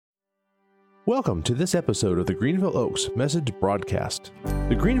Welcome to this episode of the Greenville Oaks Message Broadcast.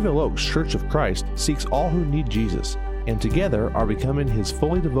 The Greenville Oaks Church of Christ seeks all who need Jesus, and together are becoming His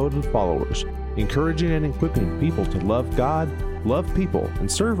fully devoted followers, encouraging and equipping people to love God, love people,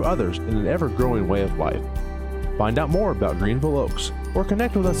 and serve others in an ever-growing way of life. Find out more about Greenville Oaks, or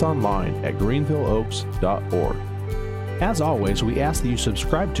connect with us online at greenvilleoaks.org. As always, we ask that you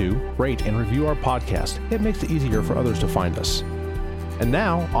subscribe to, rate, and review our podcast. It makes it easier for others to find us. And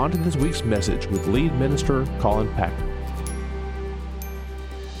now, on to this week's message with lead minister Colin Packer.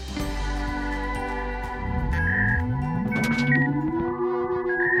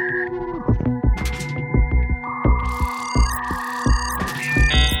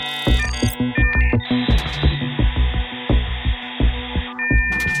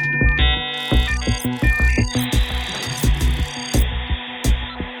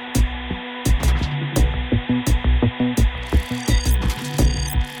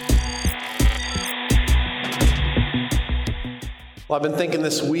 Well, I've been thinking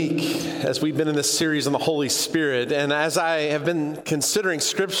this week as we've been in this series on the Holy Spirit, and as I have been considering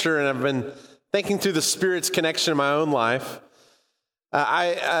Scripture and I've been thinking through the Spirit's connection in my own life,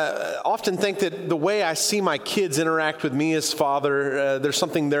 I often think that the way I see my kids interact with me as father, there's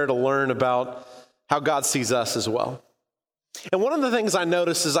something there to learn about how God sees us as well. And one of the things I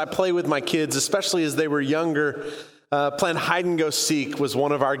notice as I play with my kids, especially as they were younger, playing hide and go seek was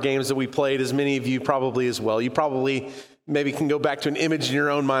one of our games that we played, as many of you probably as well. You probably maybe can go back to an image in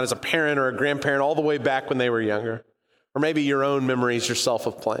your own mind as a parent or a grandparent all the way back when they were younger, or maybe your own memories yourself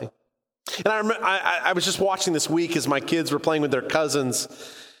of playing. And I was just watching this week as my kids were playing with their cousins,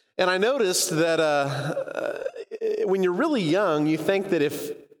 and I noticed that when you're really young, you think that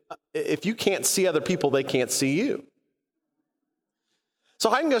if you can't see other people, they can't see you.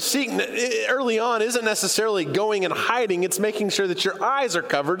 So hide and go seek early on isn't necessarily going and hiding. It's making sure that your eyes are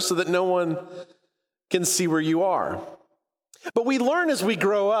covered so that no one can see where you are. But we learn as we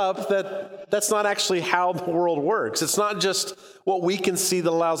grow up that that's not actually how the world works. It's not just what we can see that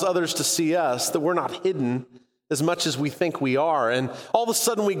allows others to see us, that we're not hidden as much as we think we are. And all of a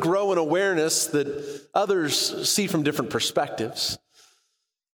sudden we grow in awareness that others see from different perspectives.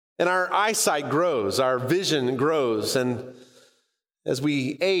 And our eyesight grows, our vision grows, and as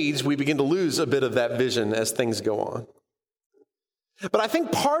we age, we begin to lose a bit of that vision as things go on. But I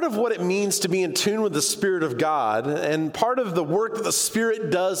think part of what it means to be in tune with the Spirit of God, and part of the work that the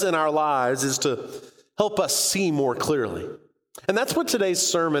Spirit does in our lives, is to help us see more clearly. And that's what today's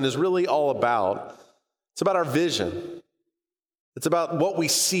sermon is really all about. It's about our vision. It's about what we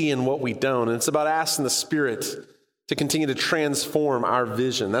see and what we don't. And it's about asking the Spirit to continue to transform our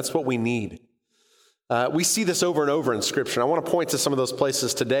vision. That's what we need. We see this over and over in Scripture. I want to point to some of those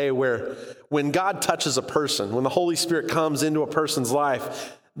places today where when God touches a person, when the Holy Spirit comes into a person's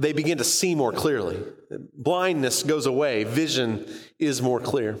life, they begin to see more clearly. Blindness goes away. Vision is more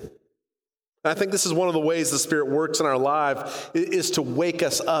clear. And I think this is one of the ways the Spirit works in our life, is to wake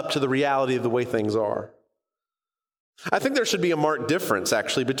us up to the reality of the way things are. I think there should be a marked difference,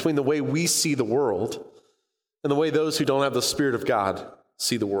 actually, between the way we see the world and the way those who don't have the Spirit of God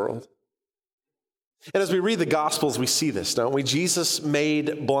see the world. And as we read the Gospels, we see this, don't we? Jesus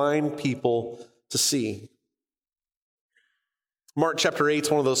made blind people to see. Mark chapter 8 is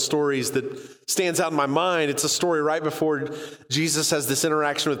one of those stories that stands out in my mind. It's a story right before Jesus has this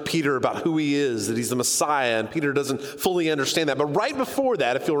interaction with Peter about who he is, that he's the Messiah, and Peter doesn't fully understand that. But right before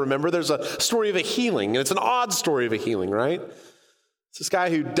that, if you'll remember, there's a story of a healing, and it's an odd story of a healing, right? It's this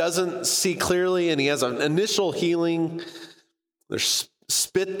guy who doesn't see clearly, and he has an initial healing. There's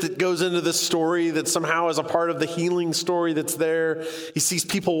spit that goes into this story that somehow is a part of the healing story that's there. He sees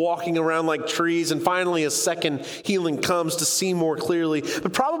people walking around like trees, and finally a second healing comes to see more clearly.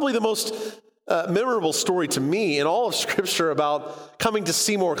 But probably the most memorable story to me in all of Scripture about coming to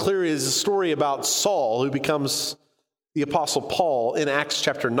see more clearly is a story about Saul, who becomes the Apostle Paul in Acts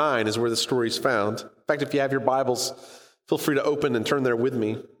chapter 9 is where the story is found. In fact, if you have your Bibles, feel free to open and turn there with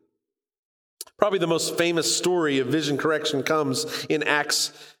me. Probably the most famous story of vision correction comes in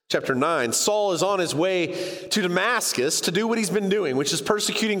Acts chapter 9. Saul is on his way to Damascus to do what he's been doing, which is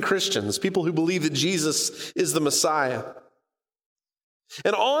persecuting Christians, people who believe that Jesus is the Messiah.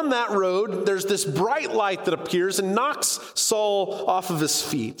 And on that road, there's this bright light that appears and knocks Saul off of his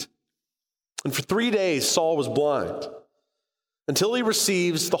feet. And for 3 days, Saul was blind until he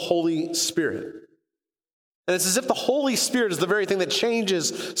receives the Holy Spirit. And it's as if the Holy Spirit is the very thing that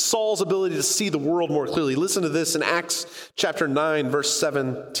changes Saul's ability to see the world more clearly. Listen to this in Acts chapter 9, verse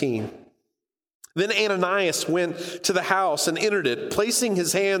 17. It Then Ananias went to the house and entered it. Placing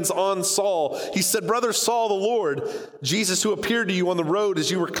his hands on Saul, he said, "Brother Saul, the Lord, Jesus, who appeared to you on the road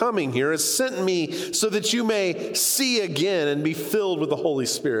as you were coming here, has sent me so that you may see again and be filled with the Holy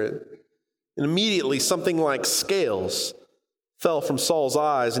Spirit." And immediately something like scales fell from Saul's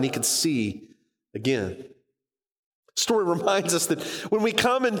eyes and he could see again. The story reminds us that when we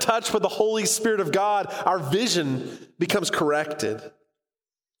come in touch with the Holy Spirit of God, our vision becomes corrected.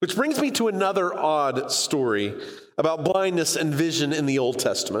 Which brings me to another odd story about blindness and vision in the Old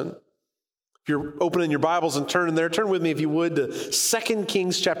Testament. If you're opening your Bibles and turning there, turn with me, if you would, to 2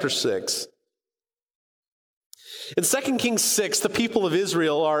 Kings chapter 6. In 2 Kings 6, the people of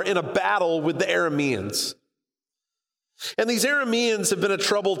Israel are in a battle with the Arameans. And these Arameans have been a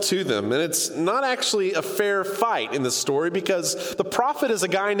trouble to them. And it's not actually a fair fight in this story because the prophet is a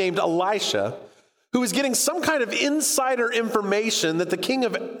guy named Elisha, who is getting some kind of insider information that the king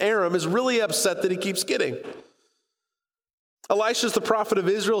of Aram is really upset that he keeps getting. Elisha is the prophet of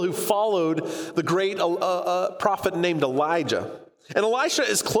Israel who followed the great prophet named Elijah. And Elisha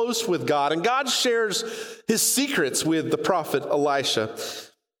is close with God, and God shares his secrets with the prophet Elisha.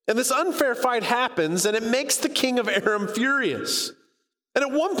 And this unfair fight happens, and it makes the king of Aram furious. And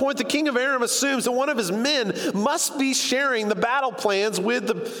at one point, the king of Aram assumes that one of his men must be sharing the battle plans with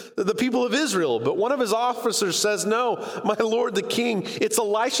the people of Israel. But one of his officers says, "No, my lord the king, it's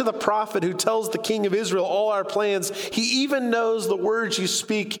Elisha the prophet who tells the king of Israel all our plans. He even knows the words you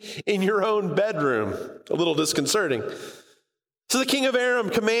speak in your own bedroom." A little disconcerting. So the king of Aram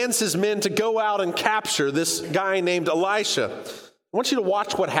commands his men to go out and capture this guy named Elisha. I want you to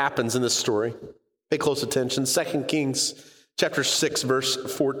watch what happens in this story. Pay close attention. 2 Kings chapter 6, verse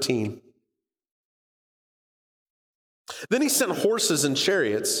 14. Then he sent horses and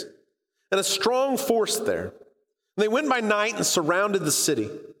chariots and a strong force there. And they went by night and surrounded the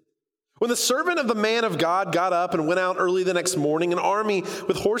city. When the servant of the man of God got up and went out early the next morning, an army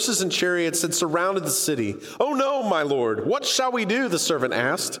with horses and chariots had surrounded the city. "Oh no, my lord, what shall we do?" the servant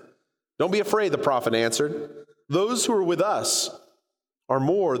asked. "Don't be afraid," the prophet answered. "Those who are with us are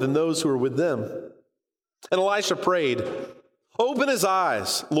more than those who are with them." And Elisha prayed, "Open his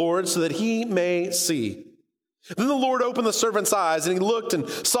eyes, Lord, so that he may see." Then the Lord opened the servant's eyes, and he looked and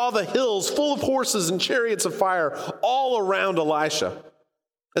saw the hills full of horses and chariots of fire all around Elisha.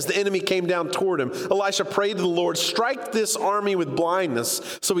 As the enemy came down toward him, Elisha prayed to the Lord, "Strike this army with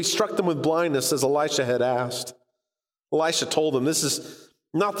blindness." So he struck them with blindness as Elisha had asked. Elisha told them, "This is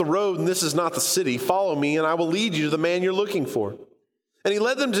not the road and this is not the city. Follow me and I will lead you to the man you're looking for." And he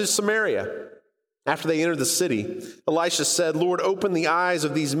led them to Samaria. After they entered the city, Elisha said, "Lord, open the eyes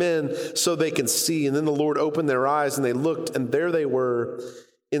of these men so they can see." And then the Lord opened their eyes and they looked, and there they were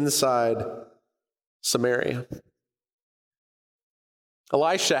inside Samaria.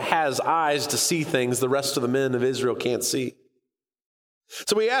 Elisha has eyes to see things the rest of the men of Israel can't see.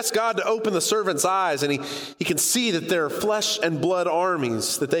 So he asked God to open the servant's eyes, and he can see that there are flesh and blood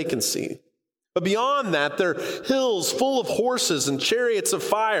armies that they can see. But beyond that, there are hills full of horses and chariots of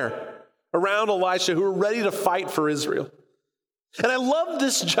fire around Elisha who are ready to fight for Israel. And I love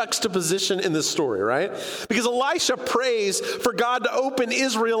this juxtaposition in this story, right? Because Elisha prays for God to open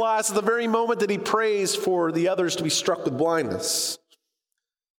Israel's eyes at the very moment that he prays for the others to be struck with blindness.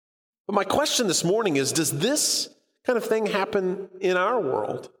 But my question this morning is, does this kind of thing happen in our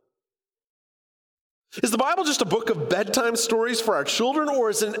world? Is the Bible just a book of bedtime stories for our children, or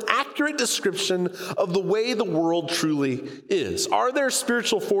is it an accurate description of the way the world truly is? Are there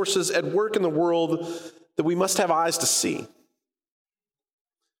spiritual forces at work in the world that we must have eyes to see?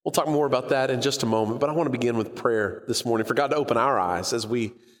 We'll talk more about that in just a moment, but I want to begin with prayer this morning for God to open our eyes as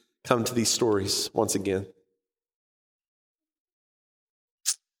we come to these stories once again.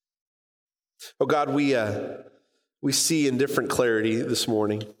 Oh God, we see in different clarity this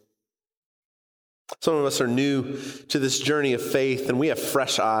morning. Some of us are new to this journey of faith, and we have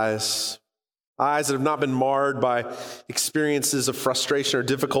fresh eyes that have not been marred by experiences of frustration or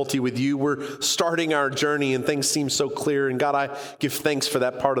difficulty with you. We're starting our journey, and things seem so clear, and God, I give thanks for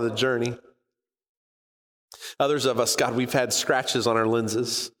that part of the journey. Others of us, God, we've had scratches on our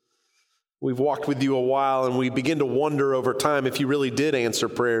lenses. We've walked with you a while, and we begin to wonder over time if you really did answer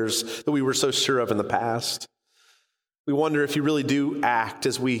prayers that we were so sure of in the past. We wonder if you really do act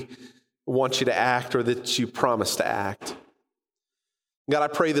as we want you to act, or that you promise to act. God, I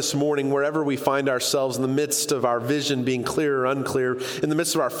pray this morning, wherever we find ourselves, in the midst of our vision being clear or unclear, in the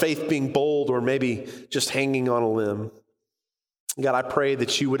midst of our faith being bold or maybe just hanging on a limb, God, I pray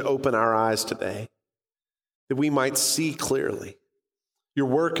that you would open our eyes today, that we might see clearly your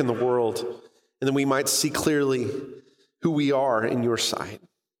work in the world, and that we might see clearly who we are in your sight.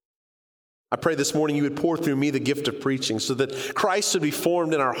 I pray this morning you would pour through me the gift of preaching so that Christ would be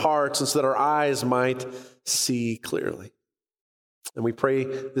formed in our hearts and so that our eyes might see clearly. And we pray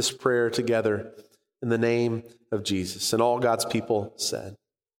this prayer together in the name of Jesus. And all God's people said,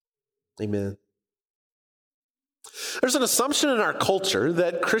 amen. There's an assumption in our culture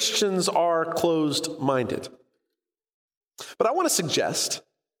that Christians are closed-minded. But I want to suggest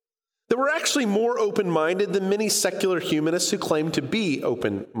that we're actually more open-minded than many secular humanists who claim to be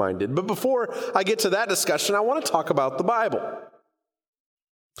open-minded. But before I get to that discussion, I want to talk about the Bible.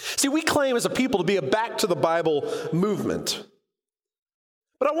 See, we claim as a people to be a back to the Bible movement.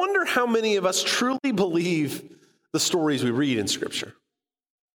 But I wonder how many of us truly believe the stories we read in Scripture.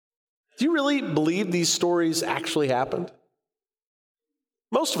 Do you really believe these stories actually happened?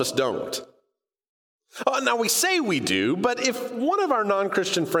 Most of us don't. Now, we say we do, but if one of our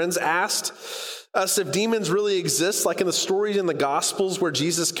non-Christian friends asked us if demons really exist, like in the stories in the Gospels where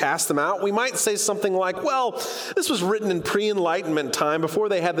Jesus cast them out, we might say something like, well, this was written in pre-Enlightenment time before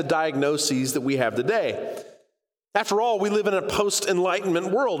they had the diagnoses that we have today. After all, we live in a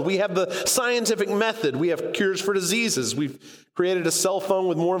post-Enlightenment world. We have the scientific method. We have cures for diseases. We've created a cell phone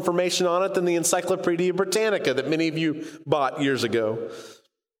with more information on it than the Encyclopedia Britannica that many of you bought years ago.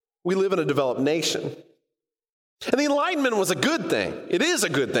 We live in a developed nation. And the Enlightenment was a good thing. It is a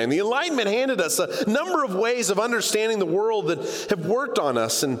good thing. The Enlightenment handed us a number of ways of understanding the world that have worked on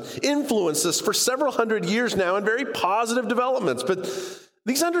us and influenced us for several hundred years now in very positive developments. But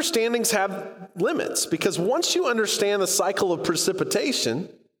these understandings have limits because once you understand the cycle of precipitation,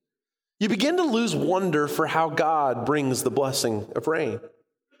 you begin to lose wonder for how God brings the blessing of rain.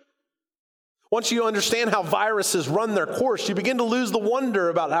 Once you understand how viruses run their course, you begin to lose the wonder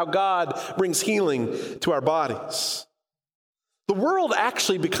about how God brings healing to our bodies. The world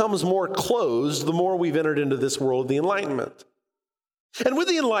actually becomes more closed the more we've entered into this world of the Enlightenment. And with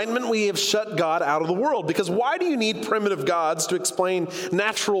the Enlightenment, we have shut God out of the world, because why do you need primitive gods to explain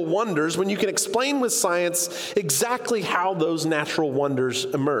natural wonders when you can explain with science exactly how those natural wonders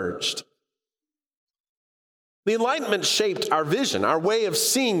emerged? The Enlightenment shaped our vision, our way of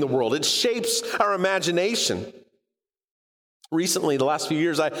seeing the world. It shapes our imagination. Recently, the last few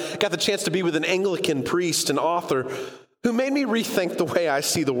years, I got the chance to be with an Anglican priest and author who made me rethink the way I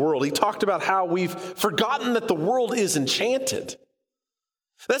see the world. He talked about how we've forgotten that the world is enchanted.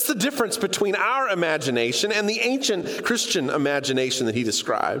 That's the difference between our imagination and the ancient Christian imagination that he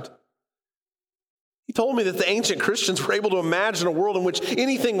described. He told me that the ancient Christians were able to imagine a world in which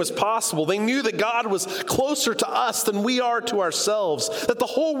anything was possible. They knew that God was closer to us than we are to ourselves, that the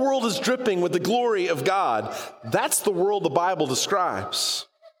whole world is dripping with the glory of God. That's the world the Bible describes.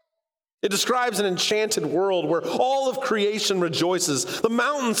 It describes an enchanted world where all of creation rejoices. The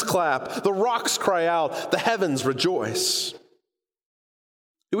mountains clap, the rocks cry out, the heavens rejoice.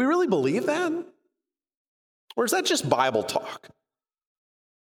 Do we really believe that? Or is that just Bible talk?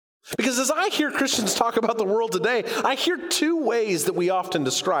 Because as I hear Christians talk about the world today, I hear two ways that we often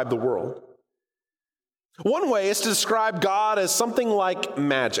describe the world. One way is to describe God as something like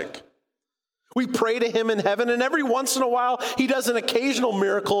magic. We pray to him in heaven, and every once in a while, he does an occasional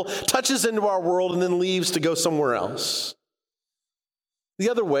miracle, touches into our world, and then leaves to go somewhere else.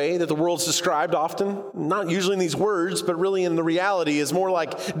 The other way that the world's described often, not usually in these words, but really in the reality, is more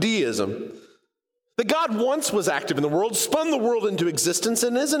like deism. That God once was active in the world, spun the world into existence,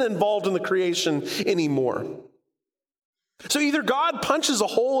 and isn't involved in the creation anymore. So either God punches a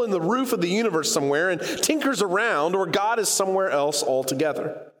hole in the roof of the universe somewhere and tinkers around, or God is somewhere else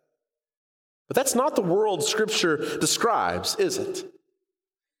altogether. But that's not the world Scripture describes, is it?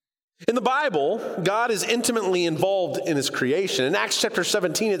 In the Bible, God is intimately involved in his creation. In Acts chapter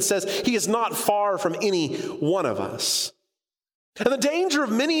 17, it says he is not far from any one of us. And the danger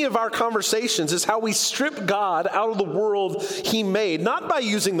of many of our conversations is how we strip God out of the world he made, not by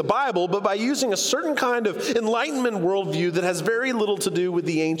using the Bible, but by using a certain kind of Enlightenment worldview that has very little to do with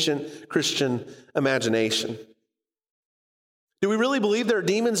the ancient Christian imagination. Do we really believe there are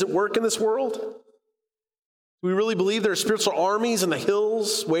demons at work in this world? Do we really believe there are spiritual armies in the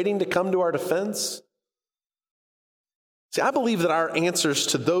hills waiting to come to our defense? See, I believe that our answers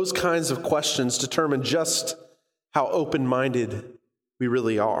to those kinds of questions determine just how open-minded we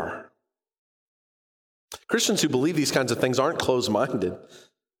really are. Christians who believe these kinds of things aren't closed-minded.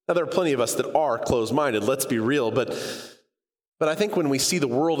 Now, there are plenty of us that are closed-minded, let's be real, but I think when we see the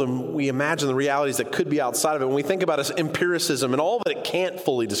world and we imagine the realities that could be outside of it, when we think about empiricism and all that it can't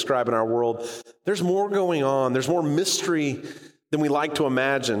fully describe in our world, there's more going on. There's more mystery than we like to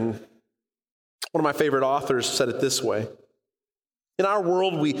imagine. One of my favorite authors said it this way: In our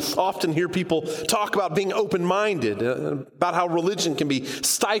world, we often hear people talk about being open-minded, about how religion can be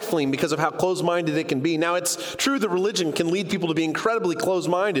stifling because of how closed-minded it can be. Now, it's true that religion can lead people to be incredibly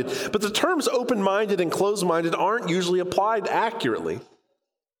closed-minded, but the terms open-minded and closed-minded aren't usually applied accurately.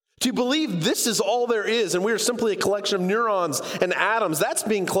 To believe this is all there is and we are simply a collection of neurons and atoms, that's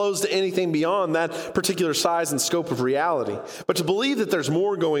being closed to anything beyond that particular size and scope of reality. But to believe that there's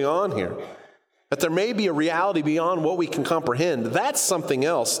more going on here, that there may be a reality beyond what we can comprehend, that's something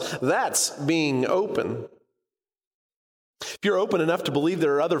else. That's being open. If you're open enough to believe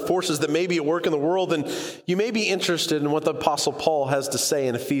there are other forces that may be at work in the world, then you may be interested in what the Apostle Paul has to say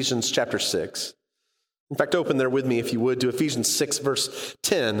in Ephesians chapter 6. In fact, open there with me, if you would, to Ephesians 6, verse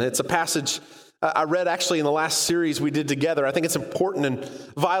 10. It's a passage I read actually in the last series we did together. I think it's important and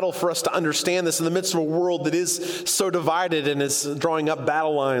vital for us to understand this in the midst of a world that is so divided and is drawing up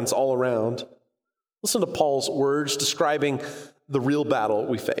battle lines all around. Listen to Paul's words describing the real battle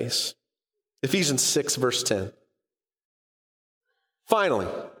we face. Ephesians 6, verse 10. Finally,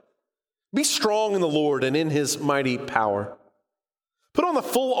 be strong in the Lord and in his mighty power. Put on the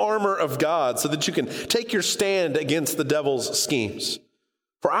full armor of God so that you can take your stand against the devil's schemes.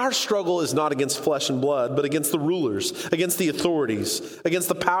 For our struggle is not against flesh and blood, but against the rulers, against the authorities, against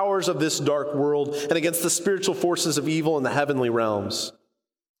the powers of this dark world, and against the spiritual forces of evil in the heavenly realms.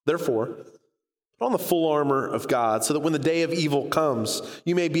 Therefore, put on the full armor of God so that when the day of evil comes,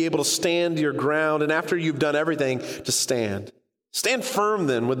 you may be able to stand your ground, and after you've done everything, to stand. Stand firm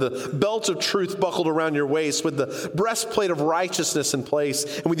then with the belt of truth buckled around your waist, with the breastplate of righteousness in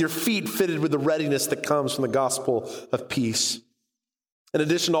place, and with your feet fitted with the readiness that comes from the gospel of peace. In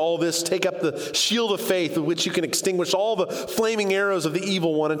addition to all this, take up the shield of faith with which you can extinguish all the flaming arrows of the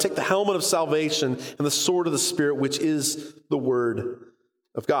evil one, and take the helmet of salvation and the sword of the Spirit, which is the word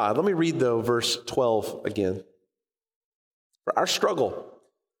of God. Let me read, though, verse 12 again. For our struggle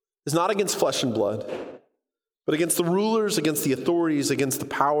is not against flesh and blood, but against the rulers, against the authorities, against the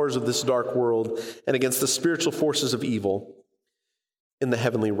powers of this dark world, and against the spiritual forces of evil in the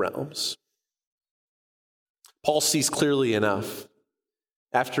heavenly realms. Paul sees clearly enough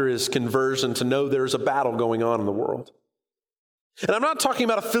after his conversion to know there's a battle going on in the world. And I'm not talking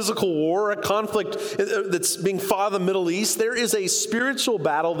about a physical war, a conflict that's being fought in the Middle East. There is a spiritual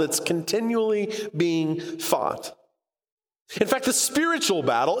battle that's continually being fought. In fact, the spiritual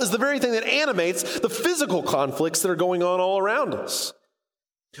battle is the very thing that animates the physical conflicts that are going on all around us.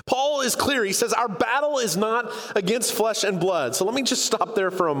 Paul is clear. He says our battle is not against flesh and blood. So let me just stop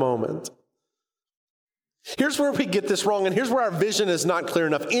there for a moment. Here's where we get this wrong, and here's where our vision is not clear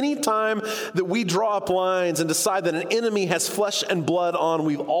enough. Anytime that we draw up lines and decide that an enemy has flesh and blood on,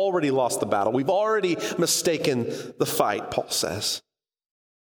 we've already lost the battle. We've already mistaken the fight, Paul says.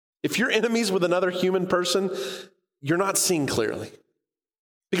 If you're enemies with another human person, you're not seeing clearly.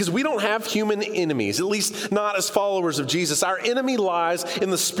 Because we don't have human enemies, at least not as followers of Jesus. Our enemy lies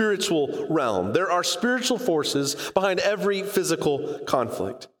in the spiritual realm. There are spiritual forces behind every physical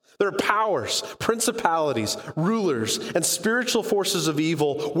conflict. There are powers, principalities, rulers, and spiritual forces of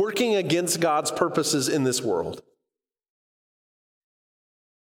evil working against God's purposes in this world.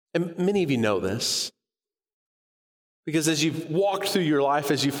 And many of you know this. Because as you've walked through your life,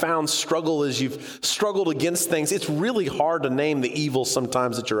 as you've found struggle, as you've struggled against things, it's really hard to name the evil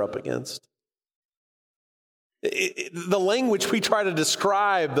sometimes that you're up against. The language we try to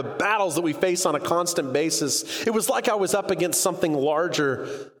describe the battles that we face on a constant basis, it was like I was up against something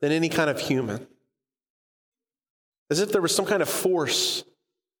larger than any kind of human. As if there was some kind of force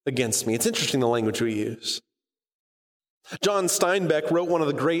against me. It's interesting the language we use. John Steinbeck wrote one of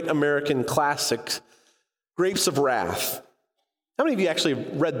the great American classics, Grapes of Wrath. How many of you actually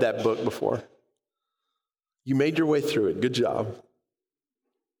read that book before? You made your way through it. Good job.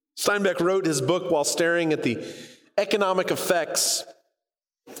 Steinbeck wrote his book while staring at the economic effects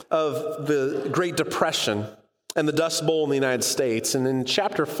of the Great Depression and the Dust Bowl in the United States. And in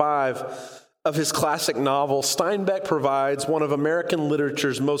chapter 5 of his classic novel, Steinbeck provides one of American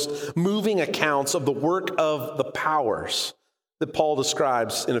literature's most moving accounts of the work of the powers that Paul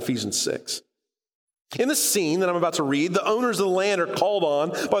describes in Ephesians 6. In the scene that I'm about to read, the owners of the land are called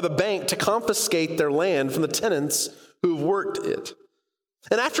on by the bank to confiscate their land from the tenants who have worked it.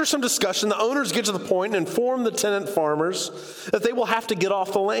 And after some discussion, the owners get to the point and inform the tenant farmers that they will have to get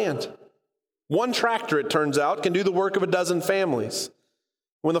off the land. One tractor, it turns out, can do the work of a dozen families.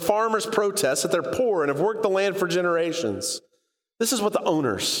 When the farmers protest that they're poor and have worked the land for generations, this is what the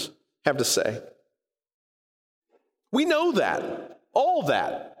owners have to say. We know that, all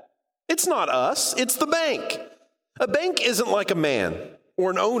that. It's not us, it's the bank. A bank isn't like a man or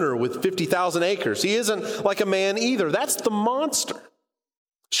an owner with 50,000 acres. He isn't like a man either. That's the monster.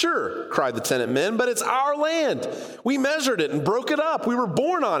 "Sure," cried the tenant men, "but it's our land. We measured it and broke it up. We were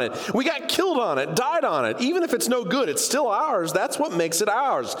born on it. We got killed on it, died on it. Even if it's no good, it's still ours. That's what makes it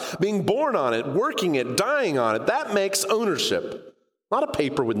ours. Being born on it, working it, dying on it, that makes ownership. Not a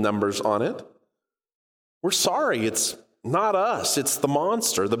paper with numbers on it. We're sorry, it's not us. It's the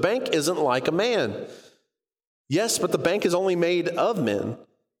monster. The bank isn't like a man. Yes, but the bank is only made of men.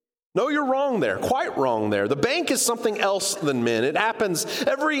 No, you're wrong there, quite wrong there. The bank is something else than men. It happens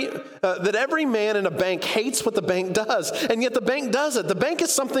that every man in a bank hates what the bank does, and yet the bank does it. The bank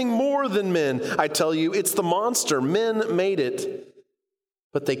is something more than men, I tell you. It's the monster. Men made it,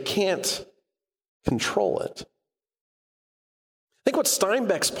 but they can't control it. I think what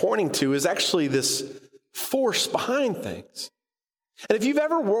Steinbeck's pointing to is actually this force behind things. And if you've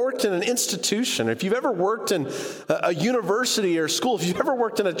ever worked in an institution, if you've ever worked in a university or school, if you've ever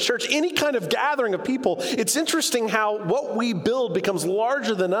worked in a church, any kind of gathering of people, it's interesting how what we build becomes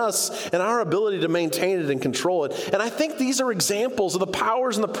larger than us and our ability to maintain it and control it. And I think these are examples of the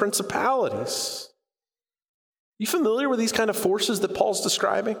powers and the principalities. You familiar with these kind of forces that Paul's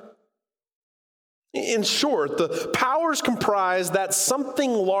describing? In short, the powers comprise that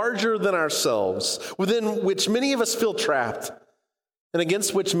something larger than ourselves, within which many of us feel trapped, and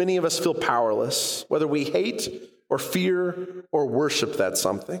against which many of us feel powerless, whether we hate or fear or worship that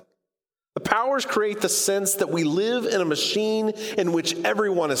something. The powers create the sense that we live in a machine in which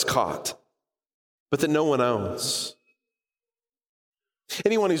everyone is caught, but that no one owns.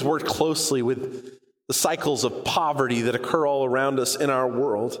 Anyone who's worked closely with the cycles of poverty that occur all around us in our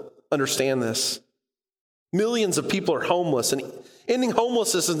world understand this. Millions of people are homeless, and ending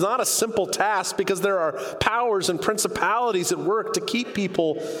homelessness is not a simple task because there are powers and principalities at work to keep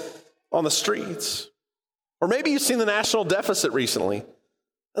people on the streets. Or maybe you've seen the national deficit recently.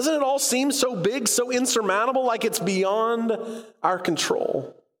 Doesn't it all seem so big, so insurmountable, like it's beyond our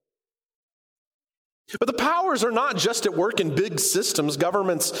control? But the powers are not just at work in big systems,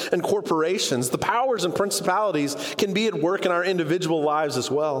 governments, and corporations. The powers and principalities can be at work in our individual lives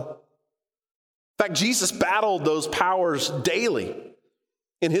as well. In fact, Jesus battled those powers daily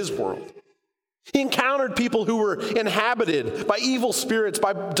in his world. He encountered people who were inhabited by evil spirits,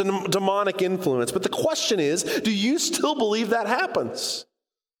 by demonic influence. But the question is, do you still believe that happens?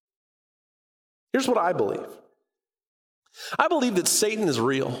 Here's what I believe. I believe that Satan is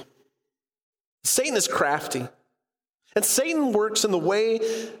real. Satan is crafty. And Satan works in the way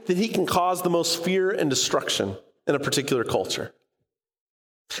that he can cause the most fear and destruction in a particular culture.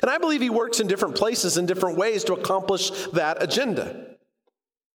 And I believe he works in different places in different ways to accomplish that agenda.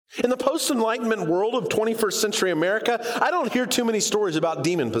 In the post-Enlightenment world of 21st century America, I don't hear too many stories about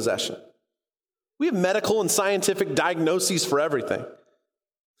demon possession. We have medical and scientific diagnoses for everything.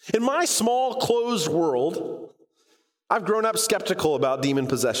 In my small, closed world, I've grown up skeptical about demon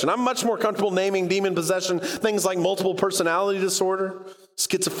possession. I'm much more comfortable naming demon possession things like multiple personality disorder,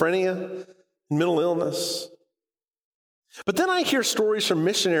 schizophrenia, and mental illness. But then I hear stories from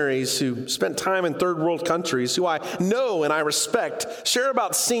missionaries who spent time in third world countries, who I know and I respect, share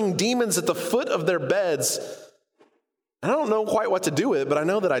about seeing demons at the foot of their beds. I don't know quite what to do with it, but I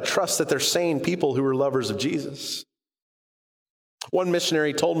know that I trust that they're sane people who are lovers of Jesus. One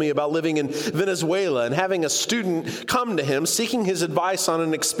missionary told me about living in Venezuela and having a student come to him seeking his advice on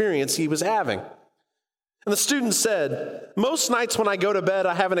an experience he was having. And the student said, "Most nights when I go to bed,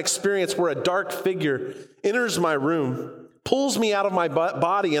 I have an experience where a dark figure enters my room, pulls me out of my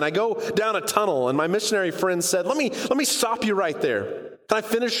body, and I go down a tunnel." And my missionary friend said, let me stop you right there. Can I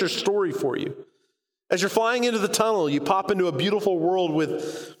finish your story for you? As you're flying into the tunnel, you pop into a beautiful world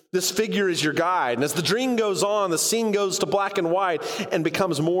with this figure as your guide. And as the dream goes on, the scene goes to black and white and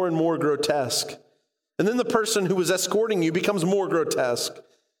becomes more and more grotesque. And then the person who was escorting you becomes more grotesque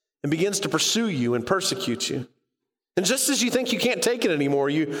and begins to pursue you and persecute you. And just as you think you can't take it anymore,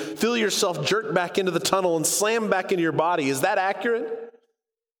 you feel yourself jerked back into the tunnel and slammed back into your body. Is that accurate?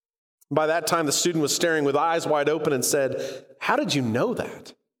 By that time, the student was staring with eyes wide open and said, "How did you know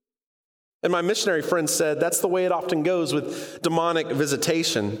that?" And my missionary friend said, "That's the way it often goes with demonic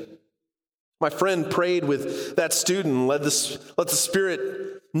visitation." My friend prayed with that student and let the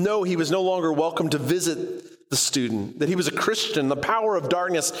Spirit know he was no longer welcome to visit the student, that he was a Christian. The power of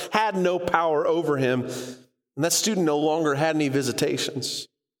darkness had no power over him, and that student no longer had any visitations.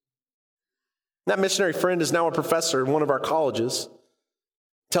 That missionary friend is now a professor in one of our colleges,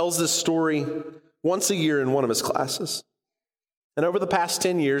 tells this story once a year in one of his classes. And over the past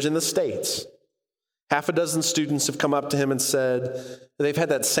 10 years in the States, half a dozen students have come up to him and said that they've had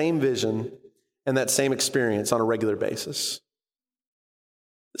that same vision and that same experience on a regular basis.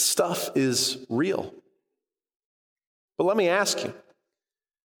 This stuff is real. But let me ask you,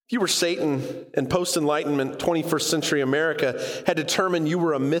 If you were Satan and post-Enlightenment 21st century America had determined you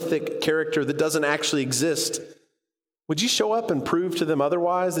were a mythic character that doesn't actually exist, would you show up and prove to them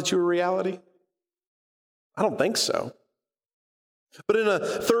otherwise that you were reality? I don't think so. But in a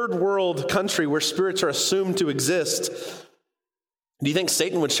third world country where spirits are assumed to exist, do you think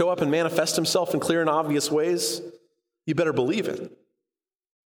Satan would show up and manifest himself in clear and obvious ways? You better believe it.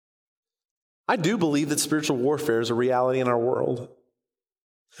 I do believe that spiritual warfare is a reality in our world.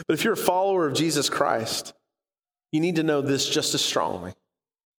 But if you're a follower of Jesus Christ, you need to know this just as strongly.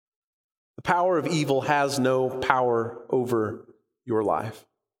 The power of evil has no power over your life.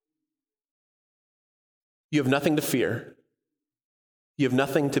 You have nothing to fear. You have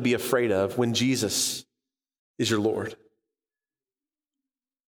nothing to be afraid of when Jesus is your Lord.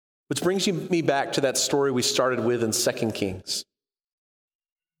 Which brings me back to that story we started with in 2 Kings.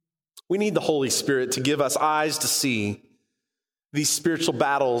 We need the Holy Spirit to give us eyes to see these spiritual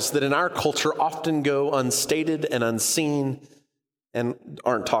battles that in our culture often go unstated and unseen and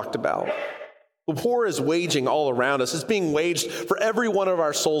aren't talked about. The war is waging all around us. It's being waged for every one of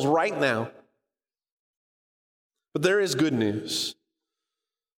our souls right now. But there is good news.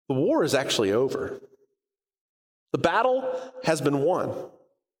 The war is actually over. The battle has been won.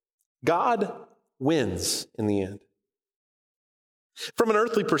 God wins in the end. From an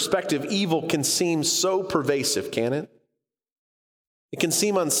earthly perspective, evil can seem so pervasive, can it? It can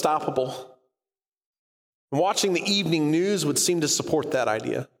seem unstoppable. And watching the evening news would seem to support that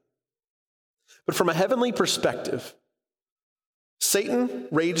idea. But from a heavenly perspective, Satan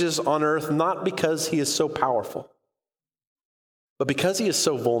rages on earth not because he is so powerful, but because he is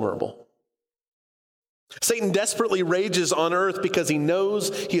so vulnerable. Satan desperately rages on earth because he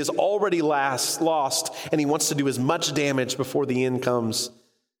knows he is already lost, and he wants to do as much damage before the end comes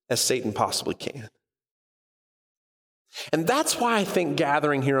as Satan possibly can. And that's why I think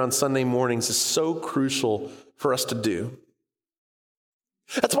gathering here on Sunday mornings is so crucial for us to do.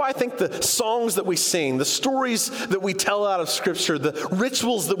 That's why I think the songs that we sing, the stories that we tell out of Scripture, the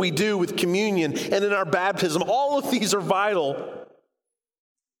rituals that we do with communion and in our baptism, all of these are vital.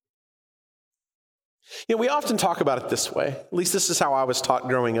 You know, we often talk about it this way. At least this is how I was taught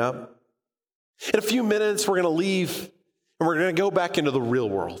growing up. In a few minutes, we're going to leave and we're going to go back into the real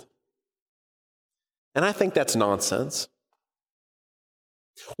world. And I think that's nonsense.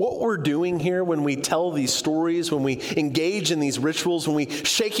 What we're doing here when we tell these stories, when we engage in these rituals, when we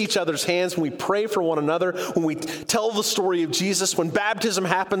shake each other's hands, when we pray for one another, when we tell the story of Jesus, when baptism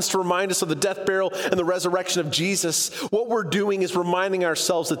happens to remind us of the death, burial, and the resurrection of Jesus, what we're doing is reminding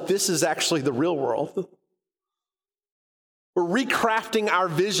ourselves that this is actually the real world. We're recrafting our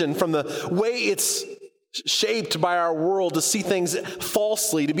vision from the way it's shaped by our world to see things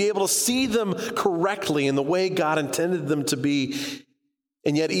falsely, to be able to see them correctly in the way God intended them to be.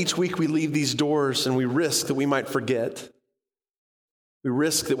 And yet each week we leave these doors and we risk that we might forget. We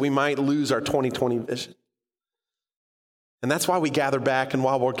risk that we might lose our 2020 vision. And that's why we gather back, and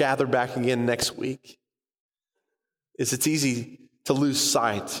while we'll gather back again next week, it's easy to lose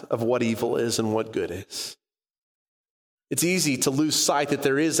sight of what evil is and what good is. It's easy to lose sight that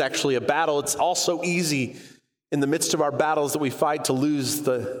there is actually a battle. It's also easy in the midst of our battles that we fight to lose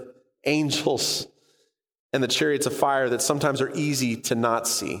the angels and the chariots of fire that sometimes are easy to not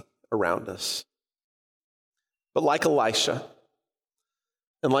see around us. But like Elisha,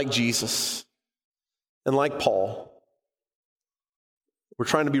 and like Jesus, and like Paul, we're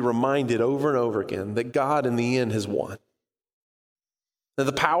trying to be reminded over and over again that God in the end has won. That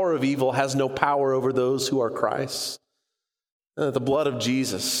the power of evil has no power over those who are Christ's. The blood of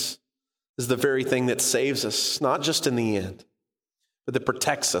Jesus is the very thing that saves us, not just in the end, but that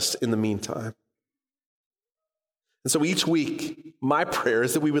protects us in the meantime. And so each week, my prayer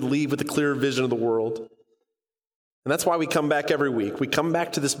is that we would leave with a clearer vision of the world. And that's why we come back every week. We come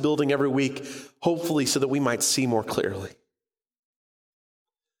back to this building every week, hopefully so that we might see more clearly.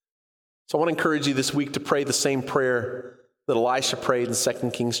 So I want to encourage you this week to pray the same prayer that Elisha prayed in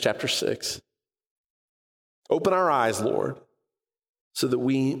 2 Kings chapter 6. Open our eyes, Lord, so that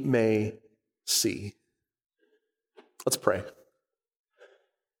we may see. Let's pray.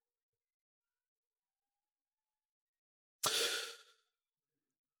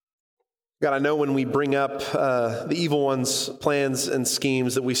 God, I know when we bring up the evil one's plans and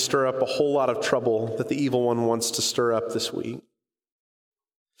schemes that we stir up a whole lot of trouble that the evil one wants to stir up this week.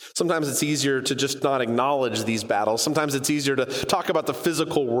 Sometimes it's easier to just not acknowledge these battles. Sometimes it's easier to talk about the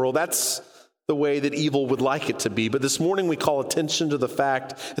physical world. That's the way that evil would like it to be. But this morning we call attention to the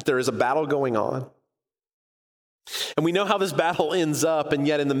fact that there is a battle going on. And we know how this battle ends up, and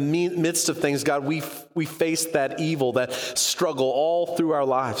yet in the midst of things, God, we face that evil, that struggle all through our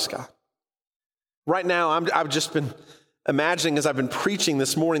lives, God. Right now, I've just been imagining as I've been preaching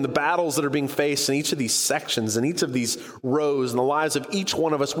this morning, the battles that are being faced in each of these sections, in each of these rows, in the lives of each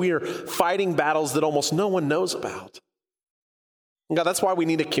one of us. We are fighting battles that almost no one knows about. And God, that's why we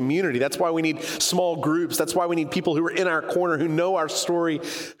need a community. That's why we need small groups. That's why we need people who are in our corner, who know our story,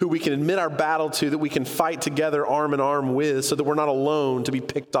 who we can admit our battle to, that we can fight together arm in arm with, so that we're not alone to be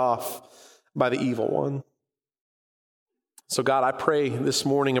picked off by the evil one. So God, I pray this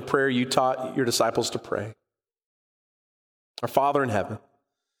morning a prayer you taught your disciples to pray. Our Father in heaven,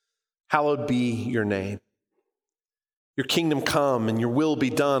 hallowed be your name. Your kingdom come and your will be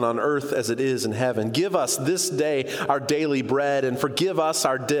done on earth as it is in heaven. Give us this day our daily bread, and forgive us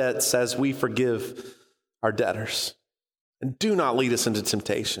our debts as we forgive our debtors. And do not lead us into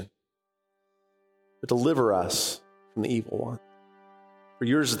temptation, but deliver us from the evil one. For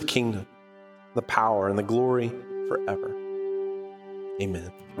yours is the kingdom, the power, and the glory forever.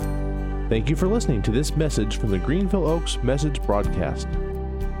 Amen. Thank you for listening to this message from the Greenville Oaks Message Broadcast.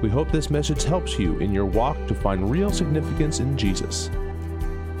 We hope this message helps you in your walk to find real significance in Jesus.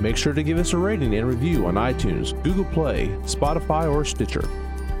 Make sure to give us a rating and review on iTunes, Google Play, Spotify, or Stitcher.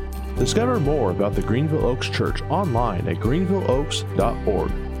 Discover more about the Greenville Oaks Church online at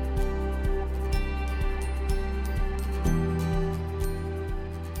greenvilleoaks.org.